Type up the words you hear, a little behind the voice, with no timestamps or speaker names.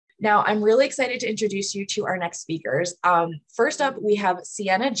Now, I'm really excited to introduce you to our next speakers. First up, we have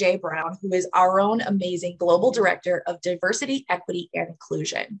Sienna J. Brown, who is our own amazing Global Director of Diversity, Equity, and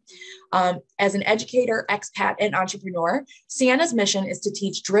Inclusion. As an educator, expat, and entrepreneur, Sienna's mission is to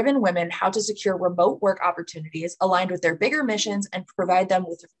teach driven women how to secure remote work opportunities aligned with their bigger missions and provide them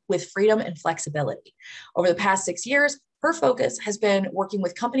with freedom and flexibility. Over the past 6 years, her focus has been working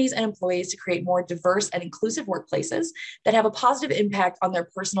with companies and employees to create more diverse and inclusive workplaces that have a positive impact on their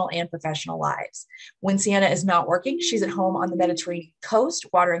personal and professional lives. When Sienna is not working, she's at home on the Mediterranean coast,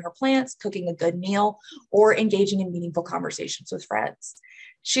 watering her plants, cooking a good meal, or engaging in meaningful conversations with friends.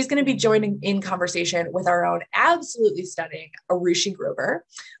 She's going to be joining in conversation with our own absolutely stunning Arushi Grover.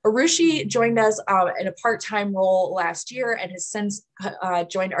 Arushi joined us in a part-time role last year and has since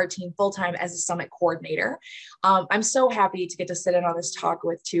joined our team full-time as a summit coordinator. I'm so happy to get to sit in on this talk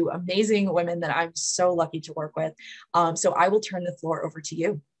with two amazing women that I'm so lucky to work with. So I will turn the floor over to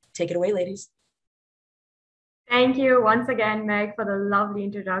you. Take it away, ladies. Thank you once again, Meg, for the lovely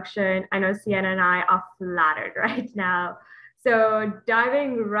introduction. I know Sienna and I are flattered right now. So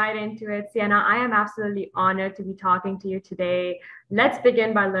diving right into it, Sienna, I am absolutely honored to be talking to you today. Let's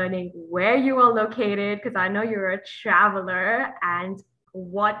begin by learning where you are located, because I know you're a traveler, and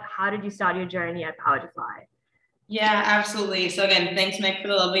how did you start your journey at PowerToFly? Yeah, absolutely. So again, thanks, Meg, for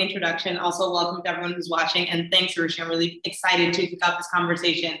the lovely introduction. Also, welcome to everyone who's watching, and thanks, Arushi. I'm really excited to pick up this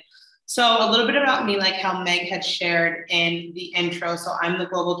conversation. So a little bit about me, like how Meg had shared in the intro. So I'm the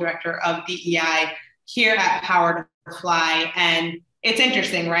Global Director of DEI here at PowerToFly. And it's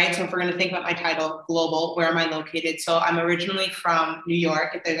interesting, right? So if we're going to think about my title, global, where am I located? So I'm originally from New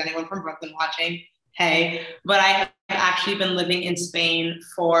York. If there's anyone from Brooklyn watching, hey, but I have actually been living in Spain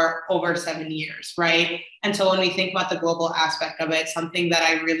for over 7 years, right? And so when we think about the global aspect of it, something that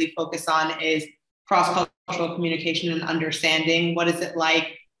I really focus on is cross-cultural communication and understanding. What is it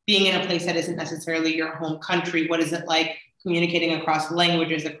like being in a place that isn't necessarily your home country? What is it like communicating across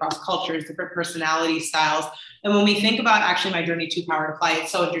languages, across cultures, different personality styles? And when we think about actually my journey to PowerToFly,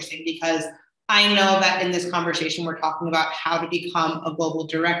 it's so interesting because I know that in this conversation, we're talking about how to become a global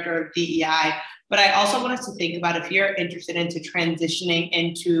director of DEI, but I also want us to think about if you're interested into transitioning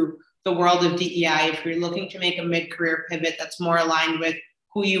into the world of DEI, if you're looking to make a mid-career pivot that's more aligned with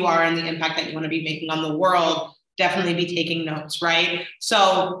who you are and the impact that you want to be making on the world, definitely be taking notes, right?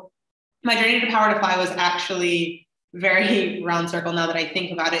 So my journey to PowerToFly was actually very round circle now that I think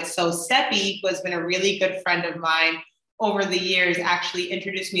about it. So Seppi, who has been a really good friend of mine over the years, actually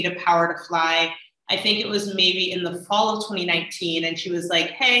introduced me to PowerToFly. I think it was maybe in the fall of 2019. And she was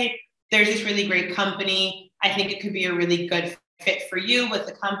like, hey, there's this really great company. I think it could be a really good fit for you with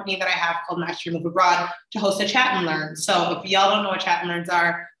the company that I have called Mastery Move Abroad to host a chat and learn. So if y'all don't know what chat and learns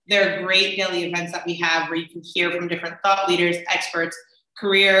are, they're great daily events that we have where you can hear from different thought leaders, experts,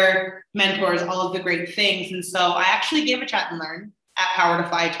 career mentors, all of the great things. And so I actually gave a chat and learn at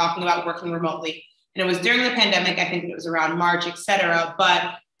PowerToFly talking about working remotely. And it was during the pandemic, I think it was around March, et cetera.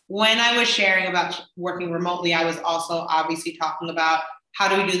 But when I was sharing about working remotely, I was also obviously talking about how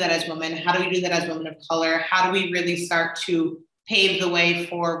do we do that as women? How do we do that as women of color? How do we really start to pave the way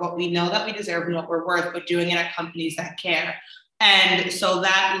for what we know that we deserve and what we're worth, but doing it at companies that care? And so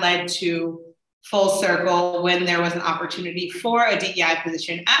that led to full circle when there was an opportunity for a DEI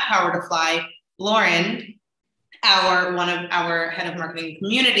position at PowerToFly. Lauren, one of our head of marketing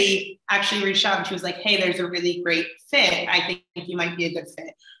community, actually reached out and she was like, hey, there's a really great fit. I think you might be a good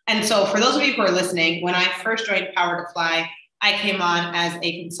fit. And so for those of you who are listening, when I first joined PowerToFly, I came on as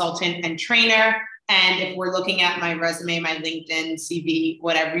a consultant and trainer. And if we're looking at my resume, my LinkedIn, CV,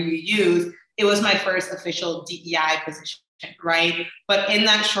 whatever you use, it was my first official DEI position, right? But in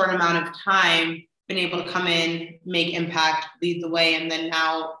that short amount of time, been able to come in, make impact, lead the way, and then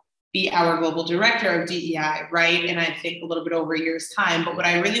now be our global director of DEI, right? And I think a little bit over a year's time. But what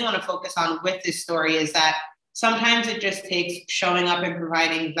I really want to focus on with this story is that sometimes it just takes showing up and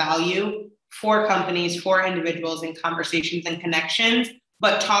providing value for companies, for individuals in conversations and connections,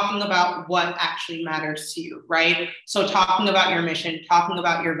 but talking about what actually matters to you, right? So talking about your mission, talking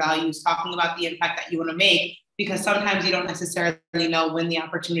about your values, talking about the impact that you want to make, because sometimes you don't necessarily know when the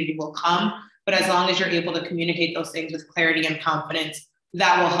opportunity will come, but as long as you're able to communicate those things with clarity and confidence,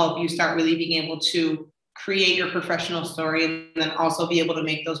 that will help you start really being able to create your professional story and then also be able to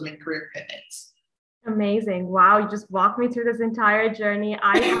make those mid-career pivots. Amazing. Wow, you just walked me through this entire journey.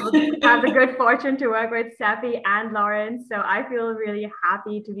 I have the good fortune to work with Seppi and Lawrence, so I feel really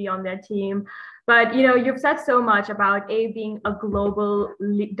happy to be on their team. But you've said so much about being a global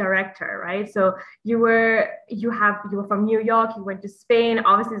director, right? So you were from New York, you went to Spain.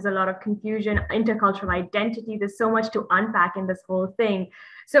 Obviously, there's a lot of confusion, intercultural identity. There's so much to unpack in this whole thing.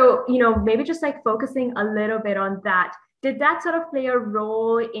 So, maybe just like focusing a little bit on that. Did that sort of play a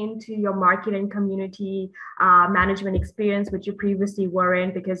role into your market and community management experience, which you previously were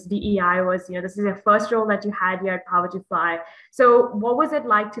in? Because DEI was, this is your first role that you had here at PowerToFly. So what was it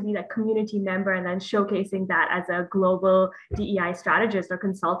like to be that community member and then showcasing that as a global DEI strategist or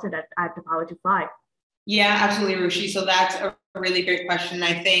consultant at the PowerToFly? Yeah, absolutely, Rushi. So that's a really great question.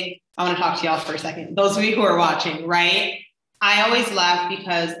 I think I want to talk to y'all for a second. Those of you who are watching, right? I always laugh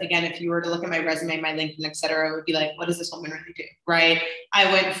because, again, if you were to look at my resume, my LinkedIn, et cetera, it would be like, what does this woman really do, right?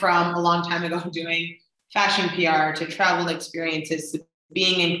 I went from a long time ago doing fashion PR to travel experiences to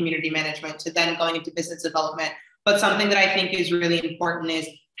being in community management to then going into business development. But something that I think is really important is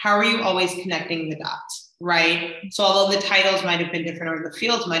how are you always connecting the dots, right? So although the titles might have been different or the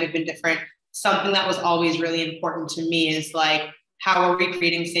fields might have been different, something that was always really important to me is like, how are we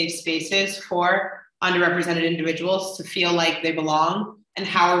creating safe spaces for underrepresented individuals to feel like they belong? And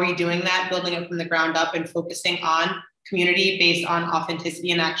how are we doing that? Building it from the ground up and focusing on community based on authenticity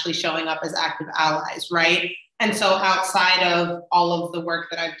and actually showing up as active allies, right? And so outside of all of the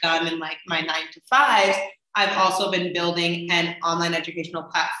work that I've done in like my 9-to-5s, I've also been building an online educational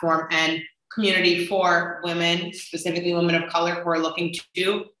platform and community for women, specifically women of color who are looking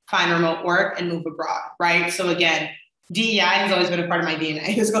to find remote work and move abroad, right? So again, DEI has always been a part of my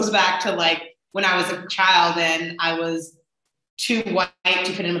DNA. This goes back to like when I was a child and I was too white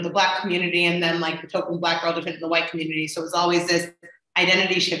to fit in with the Black community, and then like the token Black girl to fit in the white community. So it was always this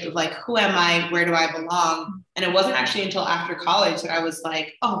identity shift of like, who am I? Where do I belong? And it wasn't actually until after college that I was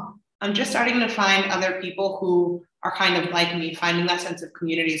like, oh, I'm just starting to find other people who are kind of like me, finding that sense of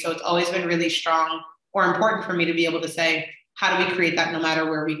community. So it's always been really strong or important for me to be able to say, how do we create that no matter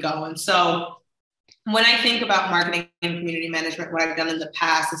where we go? And so when I think about marketing and community management, what I've done in the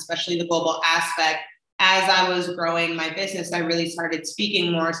past, especially the global aspect, as I was growing my business, I really started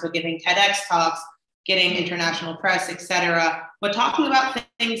speaking more. So giving TEDx talks, getting international press, et cetera, but talking about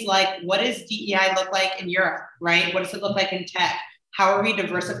things like, what does DEI look like in Europe, right? What does it look like in tech? How are we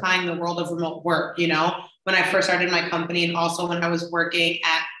diversifying the world of remote work? When I first started my company, and also when I was working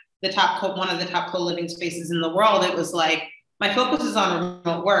at one of the top co-living spaces in the world, it was like, my focus is on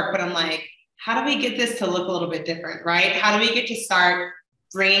remote work, but I'm like, how do we get this to look a little bit different, right? How do we get to start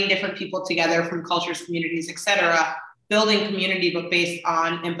bringing different people together from cultures, communities, et cetera, building community, but based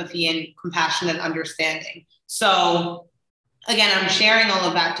on empathy and compassion and understanding. So again, I'm sharing all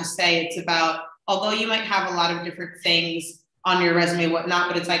of that to say it's about, although you might have a lot of different things on your resume, whatnot,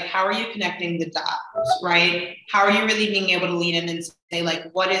 but it's like, how are you connecting the dots, right? How are you really being able to lean in and say like,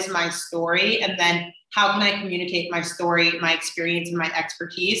 what is my story? And then how can I communicate my story, my experience, and my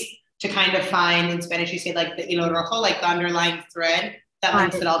expertise to kind of find, in Spanish, you say like the hilo rojo, like the underlying thread that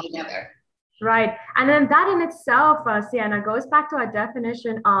links it all together. Right. And then that in itself, Sienna, goes back to our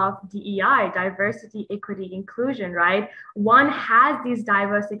definition of DEI, diversity, equity, inclusion, right? One has these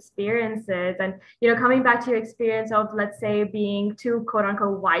diverse experiences. And, coming back to your experience of, let's say, being too, quote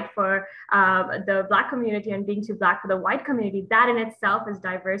unquote, white for the Black community and being too Black for the white community, that in itself is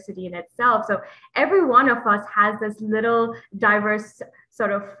diversity in itself. So every one of us has this little diverse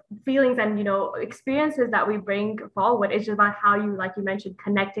sort of feelings and experiences that we bring forward. It's just about how you, like you mentioned,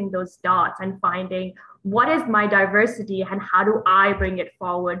 connecting those dots and finding what is my diversity and how do I bring it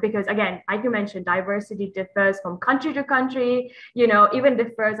forward? Because again, like you mentioned, diversity differs from country to country, even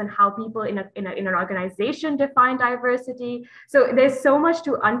differs in how people in an organization define diversity. So there's so much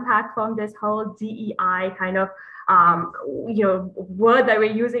to unpack from this whole DEI kind of word that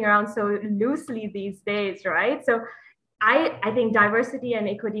we're using around so loosely these days, right? So I think diversity and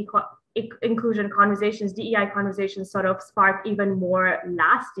equity, inclusion conversations, DEI conversations sort of sparked even more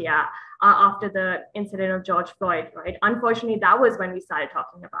last year after the incident of George Floyd, right? Unfortunately, that was when we started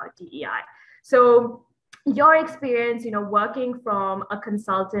talking about DEI. So your experience, working from a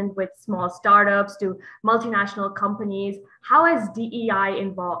consultant with small startups to multinational companies, how has DEI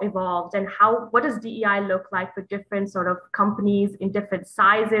evolved and what does DEI look like for different sort of companies in different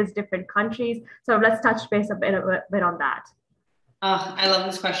sizes, different countries? So let's touch base a bit on that. I love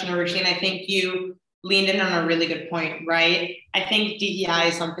this question, Arushi, and I think you leaned in on a really good point, right? I think DEI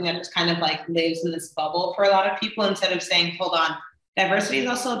is something that just kind of like lives in this bubble for a lot of people instead of saying, hold on, diversity is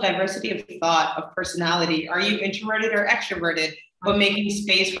also diversity of thought, of personality. Are you introverted or extroverted? But making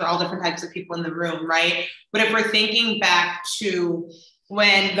space for all different types of people in the room, right? But if we're thinking back to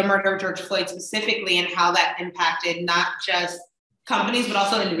when the murder of George Floyd specifically and how that impacted not just companies, but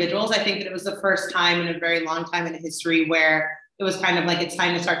also individuals, I think that it was the first time in a very long time in history where it was kind of like, it's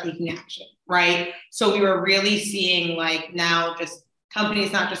time to start taking action, right? So we were really seeing like now just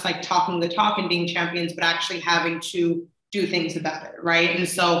companies not just like talking the talk and being champions, but actually having to do things about it, right? And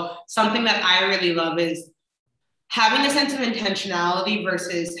so something that I really love is having a sense of intentionality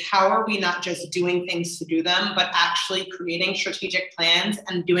versus how are we not just doing things to do them, but actually creating strategic plans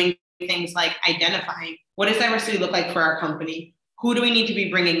and doing things like identifying what does diversity look like for our company? Who do we need to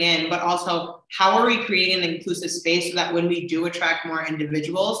be bringing in? But also, how are we creating an inclusive space so that when we do attract more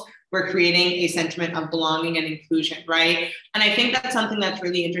individuals, we're creating a sentiment of belonging and inclusion, right? And I think that's something that's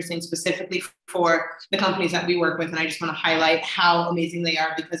really interesting specifically for the companies that we work with. And I just want to highlight how amazing they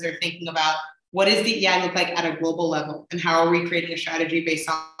are because they're thinking about what does DEI look like at a global level? And how are we creating a strategy based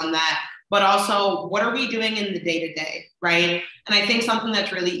on that? But also, what are we doing in the day-to-day, right? And I think something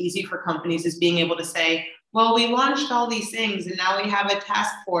that's really easy for companies is being able to say, well, we launched all these things and now we have a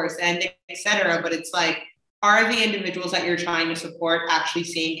task force and et cetera. But it's like, are the individuals that you're trying to support actually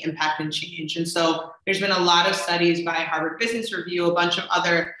seeing impact and change? And so there's been a lot of studies by Harvard Business Review, a bunch of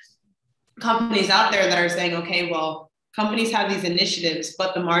other companies out there that are saying, okay, well, companies have these initiatives,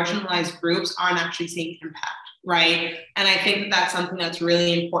 but the marginalized groups aren't actually seeing impact, right? And I think that that's something that's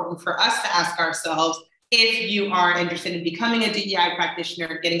really important for us to ask ourselves if you are interested in becoming a DEI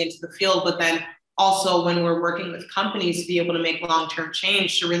practitioner, getting into the field, but then also when we're working with companies to be able to make long-term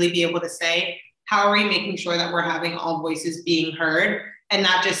change, to really be able to say, how are we making sure that we're having all voices being heard and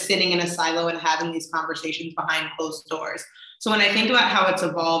not just sitting in a silo and having these conversations behind closed doors? So when I think about how it's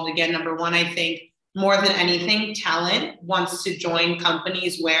evolved, again, number one, I think more than anything, talent wants to join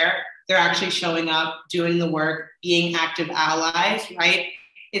companies where they're actually showing up, doing the work, being active allies, right?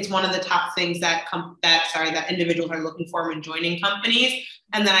 It's one of the top things that individuals are looking for when joining companies.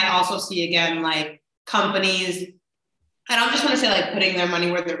 And then I also see, again, like companies, I don't just want to say like putting their money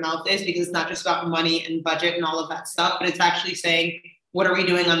where their mouth is, because it's not just about money and budget and all of that stuff, but it's actually saying, what are we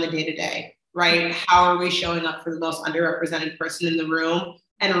doing on the day-to-day, right? How are we showing up for the most underrepresented person in the room?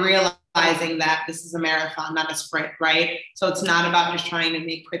 And realizing that this is a marathon, not a sprint, right? So it's not about just trying to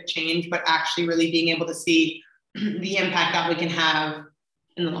make quick change, but actually really being able to see the impact that we can have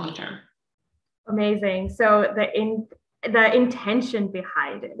in the long term. Amazing. So the intention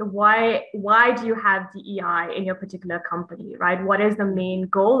behind it, why do you have DEI in your particular company, right? What is the main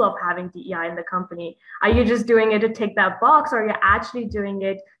goal of having DEI in the company? Are you just doing it to tick that box, or are you actually doing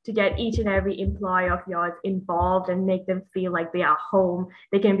it to get each and every employee of yours involved and make them feel like they are home,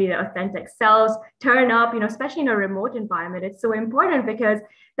 they can be their authentic selves, turn up, especially in a remote environment? It's so important because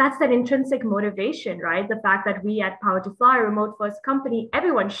that's that intrinsic motivation, right? The fact that we at PowerToFly, a remote first company,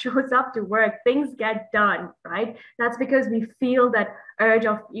 everyone shows up to work, things get done, right? That's because we feel that urge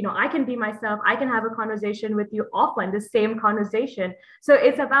of, I can be myself, I can have a conversation with you offline, the same conversation. So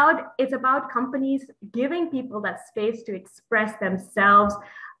it's about companies giving people that space to express themselves,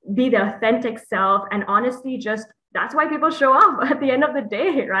 be their authentic self, and honestly, that's why people show up at the end of the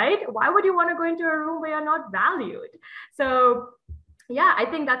day, right? Why would you want to go into a room where you're not valued? So yeah, I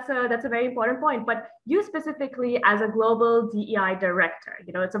think that's a very important point. But you specifically as a global DEI director,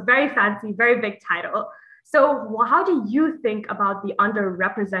 it's a very fancy, very big title. So how do you think about the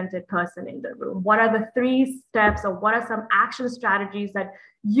underrepresented person in the room? What are the 3 steps, or what are some action strategies that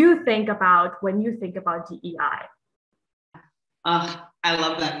you think about when you think about DEI? I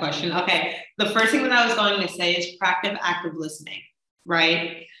love that question. Okay, the first thing that I was going to say is practice active listening,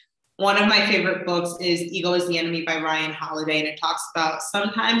 right? One of my favorite books is Ego is the Enemy by Ryan Holiday. And it talks about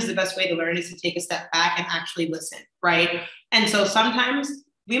sometimes the best way to learn is to take a step back and actually listen, right? And so sometimes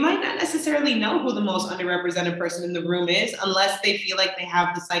we might not necessarily know who the most underrepresented person in the room is unless they feel like they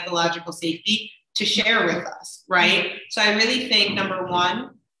have the psychological safety to share with us, right? So I really think, number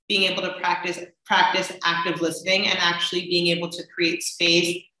one, being able to practice active listening and actually being able to create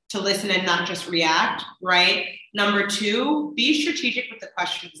space to listen and not just react, right? Number 2, be strategic with the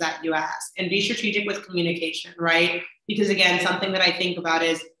questions that you ask and be strategic with communication, right? Because again, something that I think about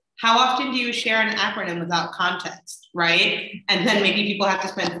is how often do you share an acronym without context, right? And then maybe people have to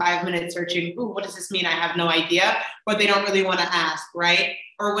spend 5 minutes searching, ooh, what does this mean? I have no idea, but they don't really want to ask, right?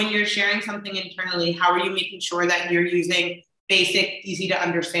 Or when you're sharing something internally, how are you making sure that you're using basic, easy to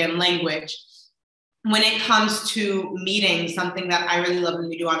understand language? When it comes to meetings, something that I really love when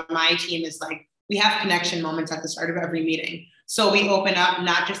we do on my team is like, we have connection moments at the start of every meeting. So we open up,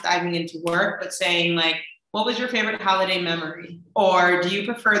 not just diving into work, but saying like, what was your favorite holiday memory? Or do you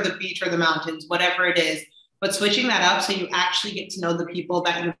prefer the beach or the mountains, whatever it is, but switching that up so you actually get to know the people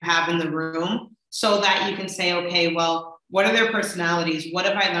that you have in the room so that you can say, okay, well, what are their personalities? What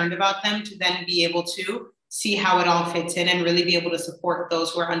have I learned about them to then be able to see how it all fits in and really be able to support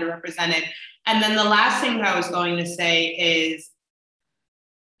those who are underrepresented. And then the last thing that I was going to say is,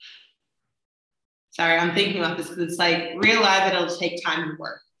 sorry, I'm thinking about this because it's like, realize that it'll take time and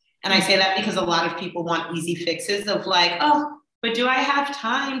work. And I say that because a lot of people want easy fixes of like, oh, but do I have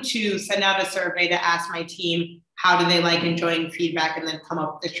time to send out a survey to ask my team, how do they like enjoying feedback and then come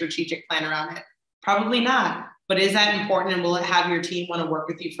up with a strategic plan around it? Probably not. But is that important, and will it have your team want to work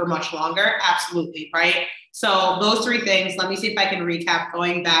with you for much longer? Absolutely, right? So those three things, let me see if I can recap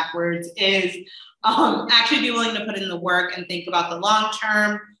going backwards, is actually be willing to put in the work and think about the long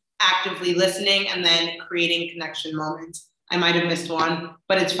term, actively listening, and then creating connection moments. I might have missed one,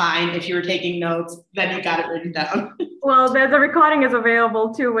 but it's fine. If you were taking notes, then you got it written down. Well, the recording is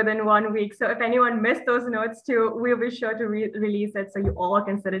available too within 1 week. So if anyone missed those notes too, we'll be sure to release it so you all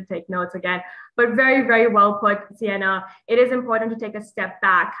can sit and take notes again. But very, very well put, Sienna. It is important to take a step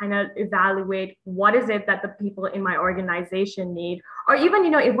back, kind of evaluate what is it that the people in my organization need, or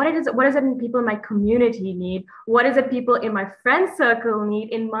even, what is it people in my community need? What is it people in my friend circle need,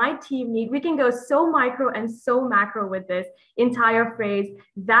 in my team need? We can go so micro and so macro with this entire phrase.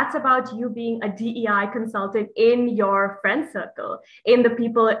 That's about you being a DEI consultant in your friend circle, in the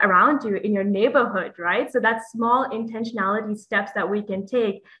people around you, in your neighborhood, right? So that small intentionality steps that we can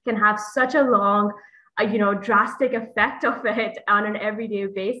take can have such a long, drastic effect of it on an everyday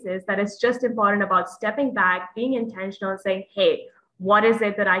basis, that it's just important about stepping back, being intentional, and saying, hey, what is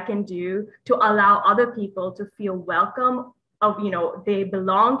it that I can do to allow other people to feel welcome of, they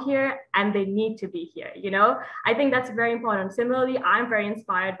belong here and they need to be here, I think that's very important. Similarly, I'm very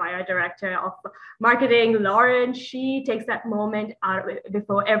inspired by our director of marketing, Lauren. She takes that moment out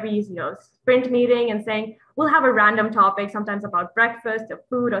before every, sprint meeting and saying, we'll have a random topic, sometimes about breakfast or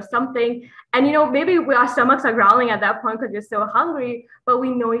food or something. And, maybe our stomachs are growling at that point because we're so hungry, but we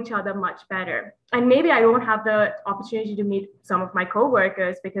know each other much better. And maybe I won't have the opportunity to meet some of my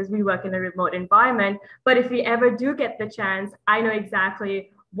coworkers because we work in a remote environment. But if we ever do get the chance, I know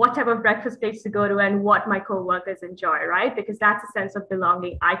exactly what type of breakfast place to go to and what my coworkers enjoy, right? Because that's a sense of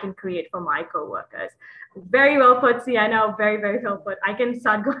belonging I can create for my coworkers. Very well put, Sienna. Very, very well put. I can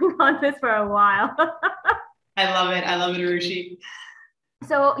start going on this for a while. I love it. I love it, Arushi.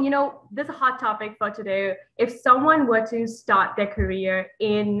 So, this is a hot topic for today. If someone were to start their career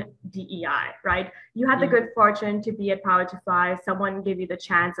in DEI, right? You had the good fortune to be at PowerToFly. Someone gave you the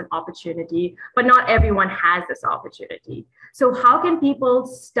chance and opportunity, but not everyone has this opportunity. So how can people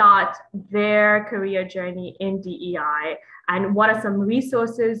start their career journey in DEI? And what are some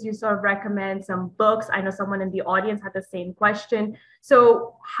resources you sort of recommend, some books? I know someone in the audience had the same question.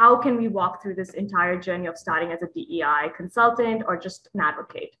 So how can we walk through this entire journey of starting as a DEI consultant or just an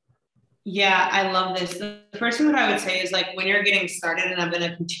advocate? Yeah, I love this. The first thing that I would say is like, when you're getting started, and I'm going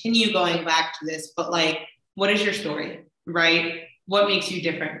to continue going back to this, but like, what is your story, right? What makes you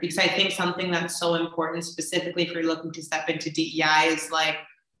different? Because I think something that's so important, specifically if you're looking to step into DEI, is like,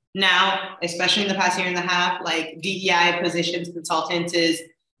 now, especially in the past year and a half, like DEI positions, consultants is,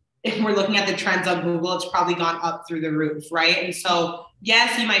 if we're looking at the trends on Google, it's probably gone up through the roof, right? And so,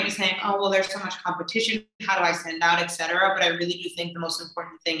 yes, you might be saying, oh, well, there's so much competition. How do I stand out, et cetera? But I really do think the most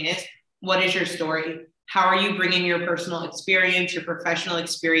important thing is, what is your story? How are you bringing your personal experience, your professional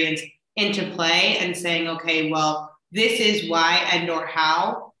experience into play and saying, okay, well, this is why and or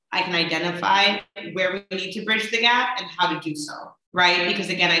how I can identify where we need to bridge the gap and how to do so, right? Because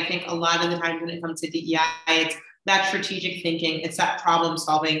again, I think a lot of the times when it comes to DEI, it's that strategic thinking, it's that problem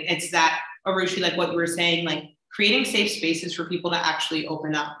solving, it's that, Arushi, like what you were saying, like creating safe spaces for people to actually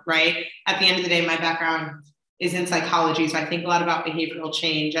open up, right? At the end of the day, my background is in psychology, so I think a lot about behavioral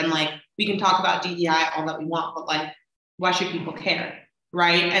change, and like, we can talk about DEI all that we want, but like, why should people care,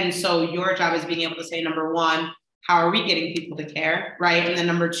 right? And so your job is being able to say, number one, how are we getting people to care, right? And then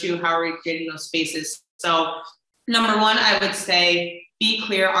number two, how are we creating those spaces? So number one, I would say, be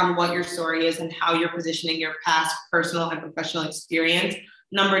clear on what your story is and how you're positioning your past personal and professional experience.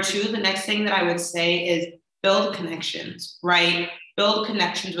 Number two, the next thing that I would say is build connections, right? Build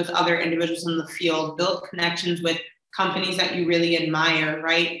connections with other individuals in the field, build connections with companies that you really admire,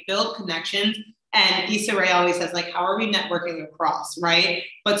 right? Build connections. And Issa Rae always says, like, how are we networking across, right?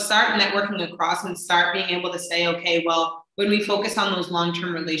 But start networking across and start being able to say, okay, well, when we focus on those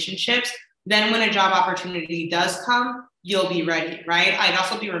long-term relationships, then when a job opportunity does come, you'll be ready, right? I'd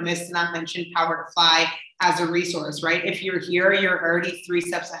also be remiss to not mention PowerToFly as a resource, right? If you're here, you're already 3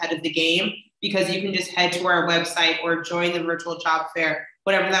 steps ahead of the game. because you can just head to our website or join the virtual job fair,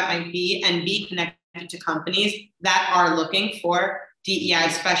 whatever that might be, and be connected to companies that are looking for DEI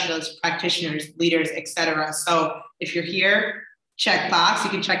specialists, practitioners, leaders, etc. So if you're here, check box, you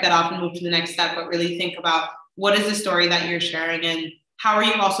can check that off and move to the next step, but really think about what is the story that you're sharing and how are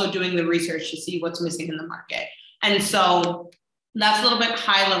you also doing the research to see what's missing in the market. And so that's a little bit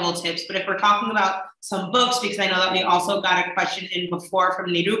high level tips, but if we're talking about some books, because I know that we also got a question in before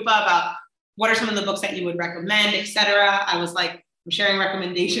from Nirupa about what are some of the books that you would recommend, etc. I was like, I'm sharing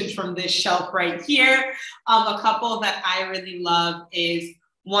recommendations from this shelf right here. A couple that I really love is,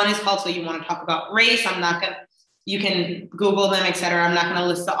 one is called So You Want to Talk About Race. You can Google them, etc. I'm not gonna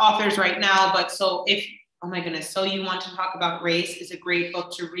list the authors right now, but So You Want to Talk About Race is a great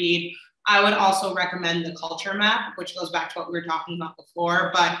book to read. I would also recommend The Culture Map, which goes back to what we were talking about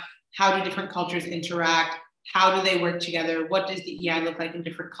before, but how do different cultures interact? How do they work together? What does DEI look like in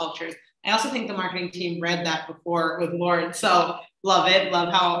different cultures? I also think the marketing team read that before with Lauren. So love it.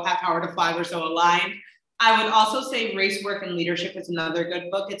 Love how at PowerToFly we're so aligned. I would also say Race, Work, and Leadership is another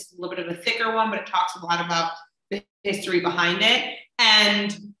good book. It's a little bit of a thicker one, but it talks a lot about the history behind it.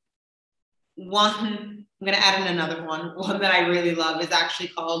 And I'm going to add in another one. One that I really love is actually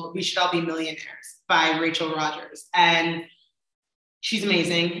called We Should All Be Millionaires by Rachel Rogers. And she's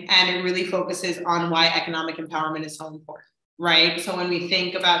amazing. And it really focuses on why economic empowerment is so important, right? So when we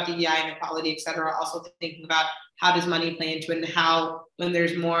think about DEI and equality, et cetera, also thinking about how does money play into it and how when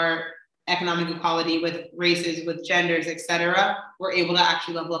there's more economic equality with races, with genders, et cetera, we're able to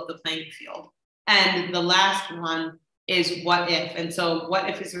actually level up the playing field. And the last one is What If? And so What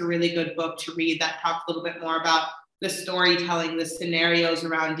If is a really good book to read that talks a little bit more about the storytelling, the scenarios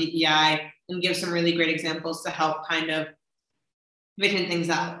around DEI, and gives some really great examples to help kind of vision things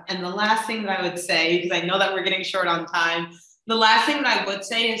out. And the last thing that I would say, because I know that we're getting short on time, the last thing that I would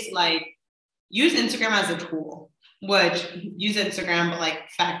say is like, use Instagram as a tool, use Instagram, but like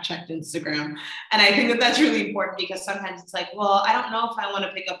fact check Instagram. And I think that that's really important because sometimes it's like, well, I don't know if I want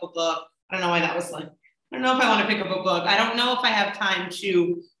to pick up a book. I don't know why that was like, I don't know if I want to pick up a book. I don't know if I have time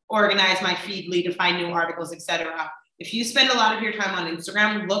to organize my Feedly to find new articles, etc. If you spend a lot of your time on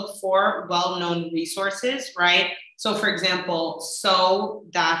Instagram, look for well-known resources, right? So for example,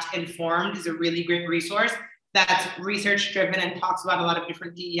 so.informed is a really great resource that's research-driven and talks about a lot of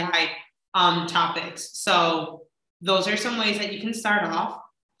different DEI topics. So those are some ways that you can start off.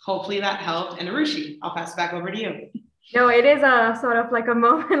 Hopefully that helped. And Arushi, I'll pass it back over to you. No, it is a sort of like a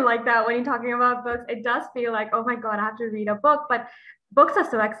moment like that when you're talking about books. It does feel like, oh my God, I have to read a book. But books are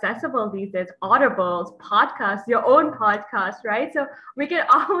so accessible these days, audibles, podcasts, your own podcast, right? So we can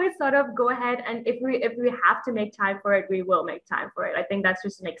always sort of go ahead, and if we have to make time for it, we will make time for it. I think that's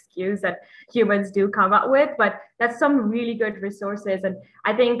just an excuse that humans do come up with, but that's some really good resources. And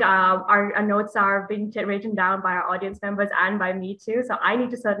I think our notes are being written down by our audience members and by me too. So I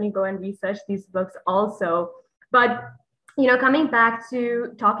need to certainly go and research these books also. But, you know, coming back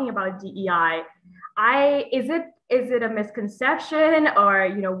to talking about DEI, is it a misconception, or,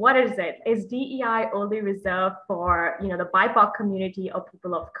 you know, what is it? Is DEI only reserved for, you know, the BIPOC community or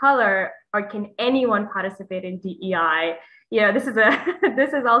people of color, or can anyone participate in DEI? You know, this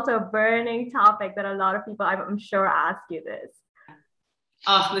is also a burning topic that a lot of people, I'm sure, ask you this.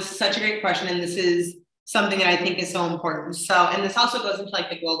 Oh, this is such a great question. And this is something that I think is so important. So, and this also goes into like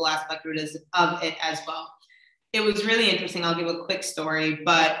the global aspect of it as well. It was really interesting. I'll give a quick story,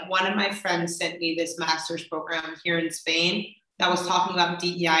 but one of my friends sent me this master's program here in Spain that was talking about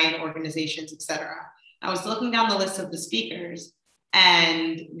DEI in organizations, etc. I was looking down the list of the speakers,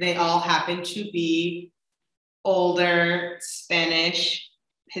 and they all happened to be older Spanish,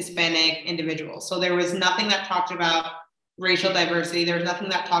 Hispanic individuals. So there was nothing that talked about racial diversity. There was nothing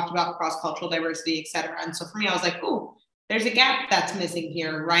that talked about cross-cultural diversity, etc. And so for me, I was like, oh, there's a gap that's missing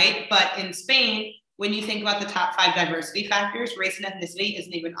here, right? But in Spain, when you think about the top 5 diversity factors, race and ethnicity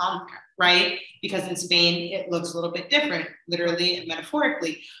isn't even on there, right? Because in Spain, it looks a little bit different, literally and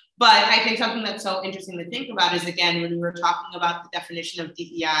metaphorically. But I think something that's so interesting to think about is, again, when we were talking about the definition of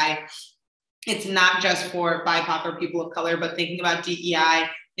DEI, it's not just for BIPOC or people of color, but thinking about DEI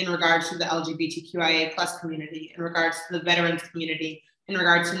in regards to the LGBTQIA plus community, in regards to the veterans community, in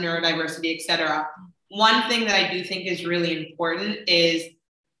regards to neurodiversity, et cetera. One thing that I do think is really important is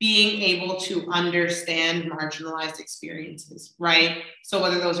being able to understand marginalized experiences, right? So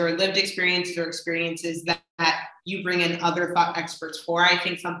whether those are lived experiences or experiences that you bring in other thought experts for, I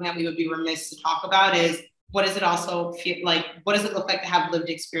think something that we would be remiss to talk about is, what does it also feel like? What does it look like to have lived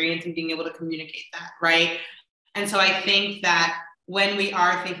experience and being able to communicate that, right? And so I think that when we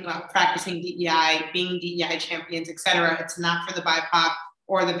are thinking about practicing DEI, being DEI champions, et cetera, it's not for the BIPOC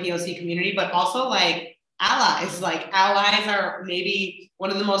or the POC community, but also like allies. Like allies are maybe one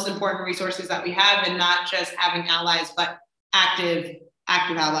of the most important resources that we have, and not just having allies, but active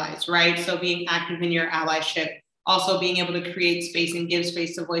allies, right? So being active in your allyship, also being able to create space and give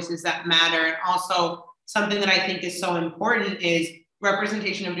space to voices that matter. And also something that I think is so important is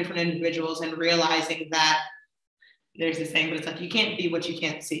representation of different individuals, and realizing that there's this saying, but it's like, you can't be what you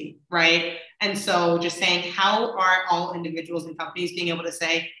can't see, right? And so just saying, how are all individuals and companies being able to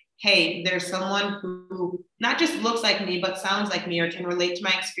say, hey, there's someone who not just looks like me, but sounds like me, or can relate to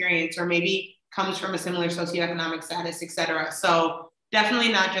my experience, or maybe comes from a similar socioeconomic status, et cetera. So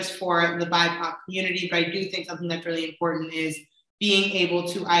definitely not just for the BIPOC community, but I do think something that's really important is being able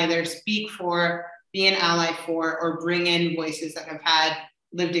to either speak for, be an ally for, or bring in voices that have had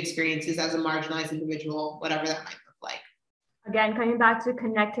lived experiences as a marginalized individual, whatever that might look like. Again, coming back to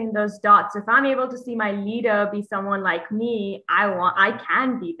connecting those dots, if I'm able to see my leader be someone like me, I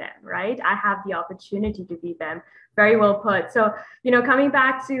can be them, right? I have the opportunity to be them. Very well put. So, coming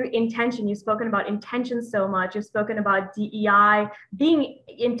back to intention, you've spoken about intention so much. You've spoken about DEI, being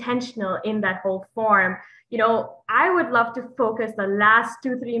intentional in that whole form. I would love to focus the last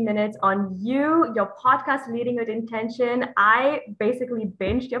 2-3 minutes on you, your podcast, Leading with Intention. I basically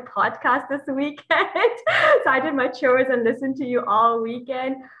binged your podcast this weekend. So I did my chores and listened to you all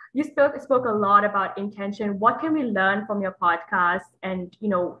weekend. You spoke a lot about intention. What can we learn from your podcast? And,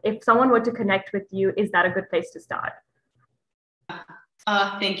 if someone were to connect with you, is that a good place to start?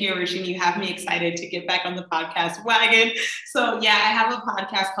 Thank you, Rishin. You have me excited to get back on the podcast wagon. So yeah, I have a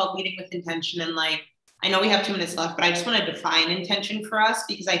podcast called Leading with Intention. And I know we have 2 minutes left, but I just want to define intention for us,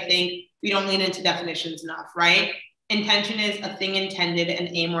 because I think we don't lean into definitions enough, right? Intention is a thing intended,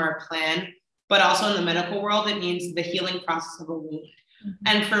 an aim, or a plan. But also in the medical world, it means the healing process of a wound. Mm-hmm.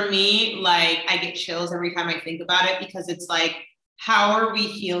 And for me, I get chills every time I think about it, because it's like, how are we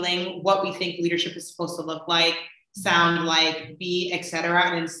healing what we think leadership is supposed to look like, sound like, be, et cetera,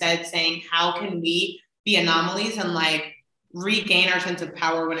 and instead saying, how can we be anomalies and regain our sense of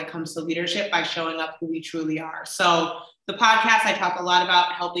power when it comes to leadership by showing up who we truly are. So the podcast, I talk a lot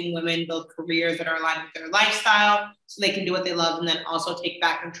about helping women build careers that are aligned with their lifestyle so they can do what they love, and then also take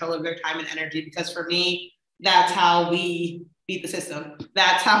back control of their time and energy. Because for me, that's how we beat the system.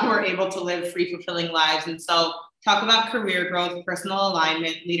 That's how we're able to live free, fulfilling lives. And so talk about career growth, personal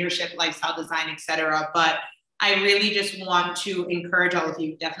alignment, leadership, lifestyle design, et cetera. But I really just want to encourage all of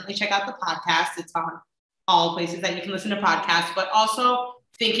you, definitely check out the podcast. It's on all places that you can listen to podcasts, but also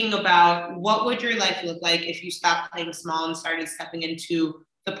thinking about what would your life look like if you stopped playing small and started stepping into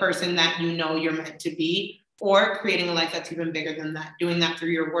the person that you're meant to be, or creating a life that's even bigger than that, doing that through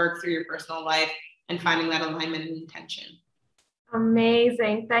your work, through your personal life, and finding that alignment and intention.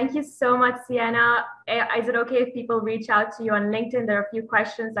 Amazing. Thank you so much, Sienna. Is it okay if people reach out to you on LinkedIn? There are a few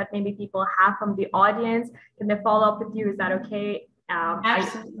questions that maybe people have from the audience. Can they follow up with you? Is that okay?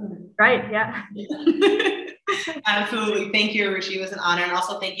 Absolutely. Right. Yeah. Absolutely. Thank you, Rishi. It was an honor. And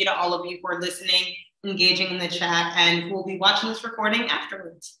also thank you to all of you who are listening, engaging in the chat, and who will be watching this recording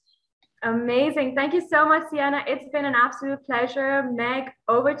afterwards. Amazing. Thank you so much, Sienna. It's been an absolute pleasure. Meg,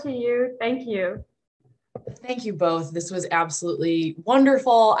 over to you. Thank you. Thank you both. This was absolutely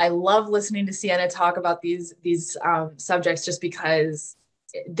wonderful. I love listening to Sienna talk about these subjects, just because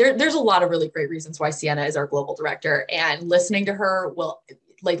there's a lot of really great reasons why Sienna is our global director, and listening to her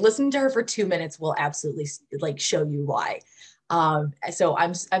for 2 minutes will absolutely show you why. So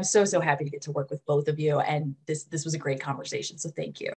I'm so happy to get to work with both of you, and this was a great conversation. So thank you.